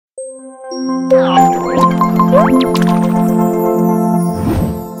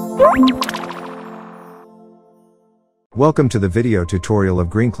Welcome to the video tutorial of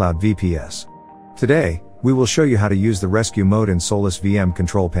GreenCloud VPS. Today, we will show you how to use the rescue mode in SolusVM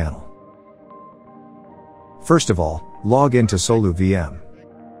control panel. First of all, log into SolusVM.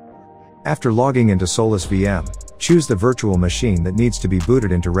 After logging into SolusVM, choose the virtual machine that needs to be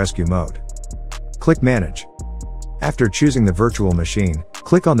booted into rescue mode. Click Manage. After choosing the virtual machine,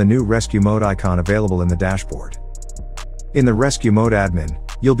 click on the new rescue mode icon available in the dashboard. In the rescue mode admin,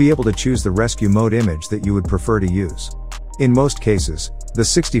 you'll be able to choose the rescue mode image that you would prefer to use. In most cases, the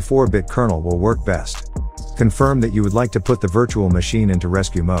 64-bit kernel will work best. Confirm that you would like to put the virtual machine into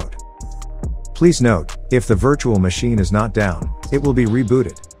rescue mode. Please note, if the virtual machine is not down, it will be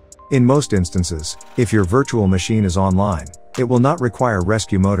rebooted. In most instances, if your virtual machine is online, it will not require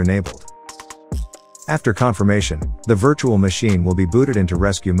rescue mode enabled. After confirmation, the virtual machine will be booted into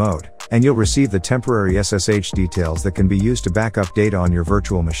rescue mode, and you'll receive the temporary SSH details that can be used to back up data on your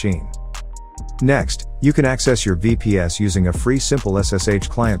virtual machine. Next, you can access your VPS using a free simple SSH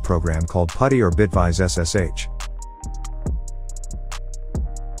client program called PuTTY or Bitwise SSH.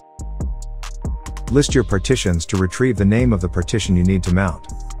 List your partitions to retrieve the name of the partition you need to mount.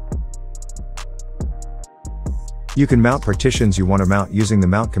 You can mount partitions you want to mount using the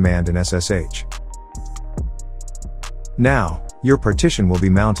mount command in SSH. Now, your partition will be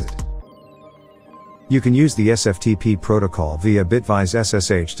mounted. You can use the SFTP protocol via Bitwise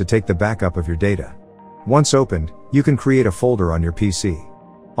SSH to take the backup of your data. Once opened, you can create a folder on your PC.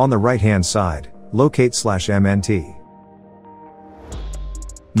 On the right-hand side, locate /mnt.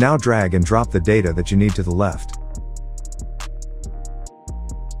 Now drag and drop the data that you need to the left.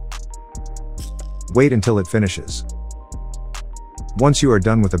 Wait until it finishes. Once you are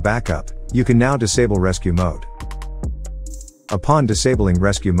done with the backup, you can now disable rescue mode. Upon disabling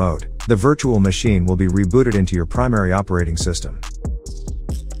rescue mode, the virtual machine will be rebooted into your primary operating system.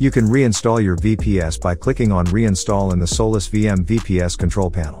 You can reinstall your VPS by clicking on Reinstall in the SolusVM VPS control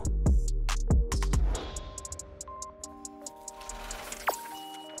panel.